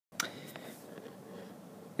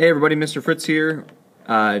Hey everybody, Mr. Fritz here.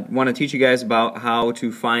 Want to teach you guys about how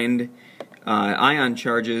to find ion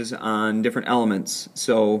charges on different elements.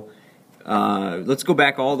 So let's go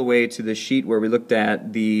back all the way to the sheet where we looked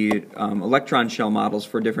at the electron shell models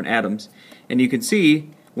for different atoms. And you can see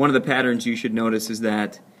one of the patterns you should notice is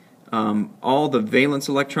that all the valence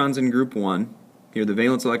electrons in group 1, here the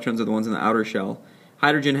valence electrons are the ones in the outer shell,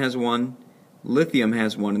 hydrogen has 1, lithium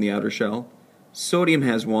has 1 in the outer shell, sodium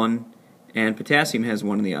has 1, and potassium has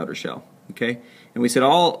 1 in the outer shell. Okay, and we said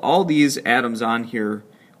all these atoms on here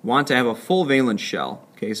want to have a full valence shell.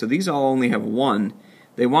 Okay, so these all only have 1.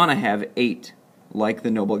 They want to have 8, like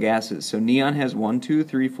the noble gases. So neon has 1, 2,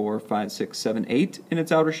 3, 4, 5, 6, 7, 8 in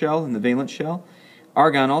its outer shell, in the valence shell.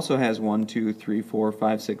 Argon also has 1, 2, 3, 4,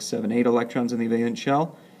 5, 6, 7, 8 electrons in the valence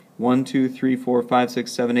shell. 1, 2, 3, 4, 5,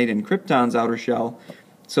 6, 7, 8 in krypton's outer shell.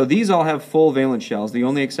 So these all have full valence shells. The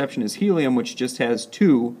only exception is helium, which just has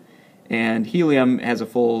 2. And helium has a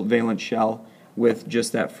full valence shell with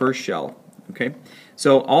just that first shell. Okay,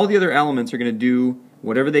 so all the other elements are going to do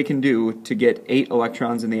whatever they can do to get 8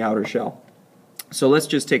 electrons in the outer shell. So let's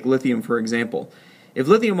just take lithium for example. If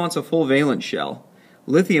lithium wants a full valence shell,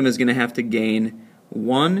 lithium is going to have to gain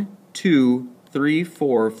 1, 2, 3,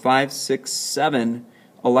 4, 5, 6, 7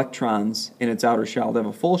 electrons in its outer shell to have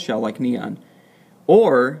a full shell like neon.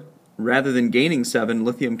 Or, rather than gaining 7,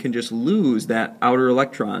 lithium can just lose that outer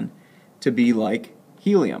electron to be like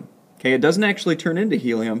helium. Okay, it doesn't actually turn into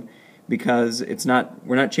helium because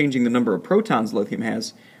we're not changing the number of protons lithium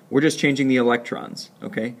has, we're just changing the electrons.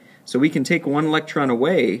 Okay, so we can take 1 electron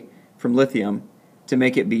away from lithium to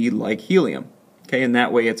make it be like helium. Okay, and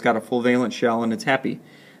that way it's got a full valence shell and it's happy.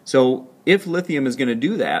 So if lithium is going to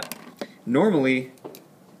do that, normally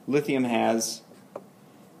lithium has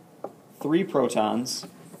 3 protons.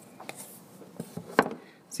 Let's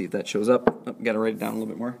see if that shows up. Oh, got to write it down a little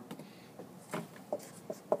bit more.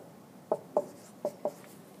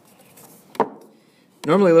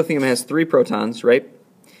 Normally lithium has 3 protons, right?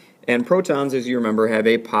 And protons, as you remember, have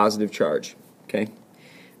a positive charge. Okay.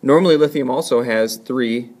 Normally lithium also has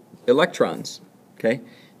 3 electrons. Okay.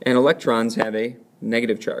 And electrons have a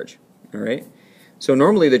negative charge. All right. So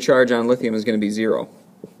normally the charge on lithium is going to be 0,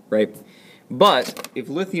 right? But if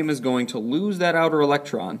lithium is going to lose that outer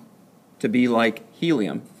electron to be like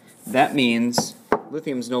helium, that means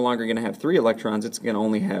lithium is no longer going to have 3 electrons, it's going to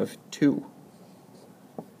only have 2.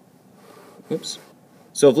 Oops.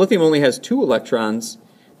 So if lithium only has 2 electrons,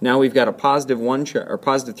 now we've got a positive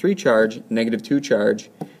 3 charge, negative 2 charge.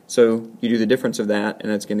 So you do the difference of that,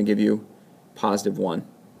 and it's going to give you positive 1.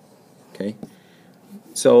 Okay.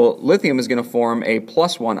 So lithium is going to form a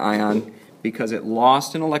 +1 ion because it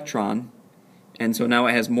lost an electron, and so now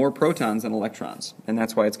it has more protons than electrons, and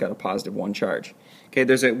that's why it's got a positive 1 charge. Okay,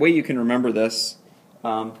 there's a way you can remember this.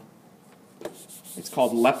 It's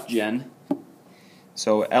called lepgen.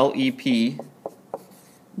 So L-E-P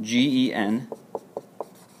G-E-N,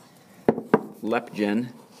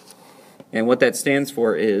 lepgen, and what that stands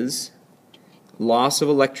for is loss of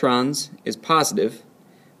electrons is positive,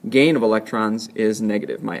 gain of electrons is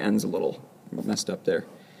negative. My N's a little messed up there.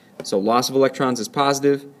 So loss of electrons is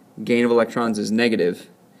positive, gain of electrons is negative,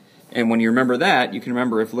 and when you remember that, you can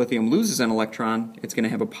remember if lithium loses an electron, it's going to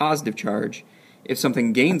have a positive charge. If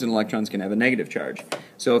something gains an electron, it's going to have a negative charge.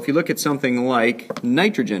 So if you look at something like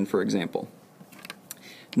nitrogen, for example,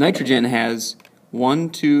 nitrogen has 1,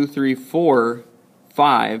 2, 3, 4,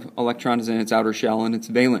 5 electrons in its outer shell and its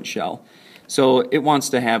valence shell. So it wants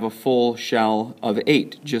to have a full shell of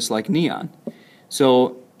 8, just like neon.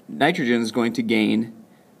 So nitrogen is going to gain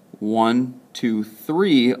 1, 2,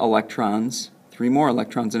 3 electrons, 3 more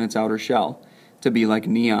electrons in its outer shell to be like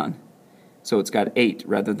neon. So it's got 8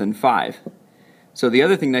 rather than 5. So the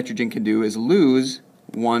other thing nitrogen can do is lose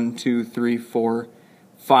 1, 2, 3, 4,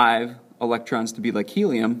 5 electrons to be like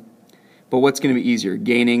helium, but what's going to be easier,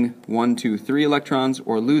 gaining 1, 2, 3 electrons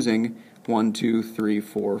or losing 1, 2, 3,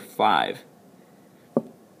 4, 5?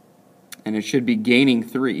 And it should be gaining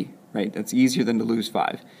 3, right? That's easier than to lose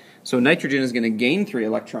 5. So nitrogen is going to gain 3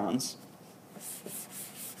 electrons.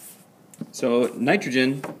 So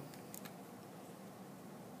nitrogen,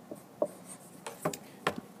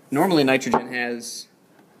 normally nitrogen has,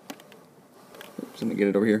 oops, let me get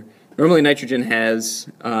it over here. Normally nitrogen has,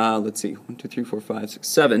 let's see, 1, 2, 3, 4, 5, 6,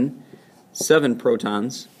 7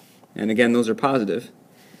 protons, and again those are positive.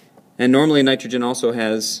 And normally nitrogen also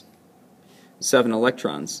has 7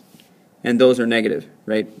 electrons, and those are negative,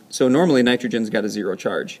 right? So normally nitrogen's got a 0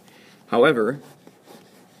 charge. However,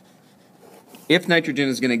 if nitrogen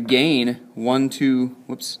is going to gain 1, 2,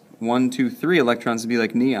 3 electrons to be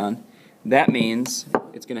like neon, that means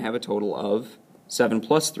it's going to have a total of 7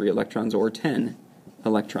 plus 3 electrons, or 10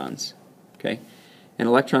 electrons. Okay, and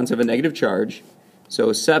electrons have a negative charge,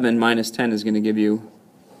 so 7 minus 10 is going to give you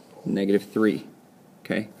 -3.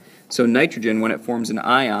 Okay, so nitrogen, when it forms an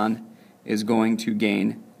ion, is going to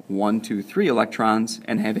gain 1, 2, 3 electrons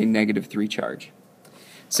and have a -3 charge.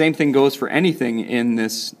 Same thing goes for anything in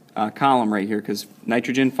this column right here, because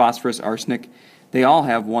nitrogen, phosphorus, arsenic, they all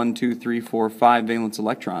have 1, 2, 3, 4, 5 valence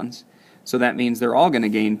electrons. So that means they're all going to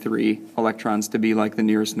gain 3 electrons to be like the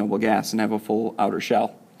nearest noble gas and have a full outer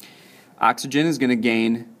shell. Oxygen is going to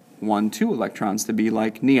gain 1, 2 electrons to be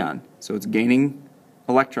like neon. So it's gaining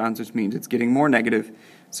electrons, which means it's getting more negative,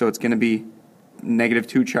 so it's going to be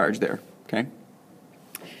 -2 charge there. Okay?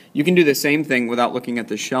 You can do the same thing without looking at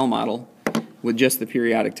the shell model with just the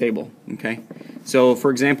periodic table. Okay? So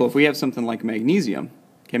for example, if we have something like magnesium,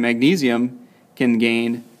 okay, magnesium can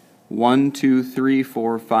gain 1, 2, 3,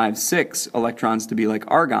 4, 5, 6 electrons to be like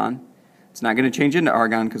argon. It's not going to change into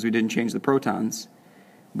argon because we didn't change the protons,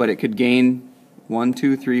 but it could gain 1,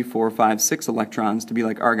 2, 3, 4, 5, 6 electrons to be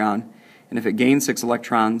like argon, and if it gains 6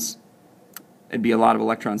 electrons, it'd be a lot of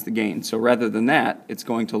electrons to gain. So rather than that, it's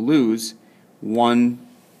going to lose 1,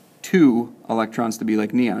 2 electrons to be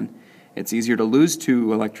like neon. It's easier to lose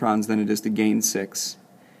 2 electrons than it is to gain 6.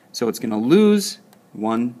 So it's going to lose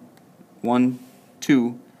 1,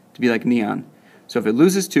 2 to be like neon. So if it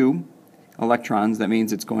loses 2 electrons, that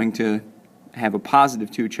means it's going to have a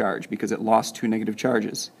 +2 charge because it lost 2 negative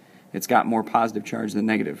charges. It's got more positive charge than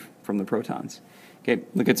negative from the protons. Okay,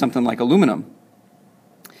 look at something like aluminum.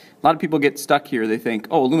 A lot of people get stuck here. They think,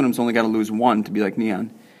 oh, aluminum's only got to lose 1 to be like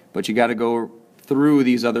neon. But you got to go through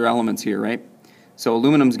these other elements here, right? So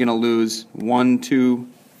aluminum's going to lose 1, 2,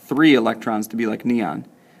 3 electrons to be like neon.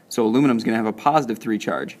 So aluminum's going to have a +3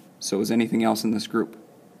 charge. So is anything else in this group.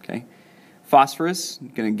 Okay. Phosphorus,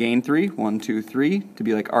 going to gain 3, 1, 2, 3 to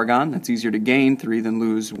be like argon. That's easier to gain 3 than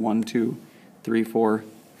lose 1, 2, 3, 4,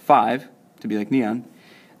 5 to be like neon.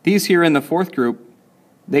 These here in the fourth group,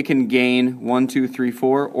 they can gain 1, 2, 3,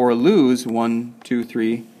 4 or lose 1, 2,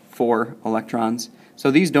 3, 4 electrons.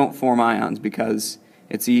 So these don't form ions because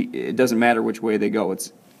it doesn't matter which way they go.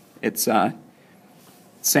 It's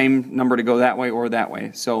same number to go that way or that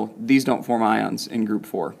way. So these don't form ions in group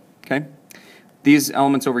 4. Okay? These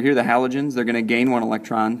elements over here, the halogens, they're going to gain 1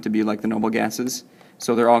 electron to be like the noble gases.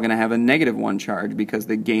 So they're all going to have a -1 charge because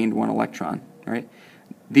they gained 1 electron. All right?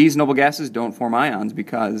 These noble gases don't form ions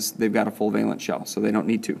because they've got a full valence shell, so they don't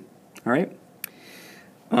need to. All right?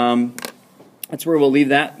 That's where we'll leave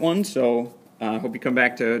that one. So I hope you come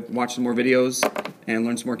back to watch some more videos and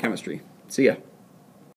learn some more chemistry. See ya.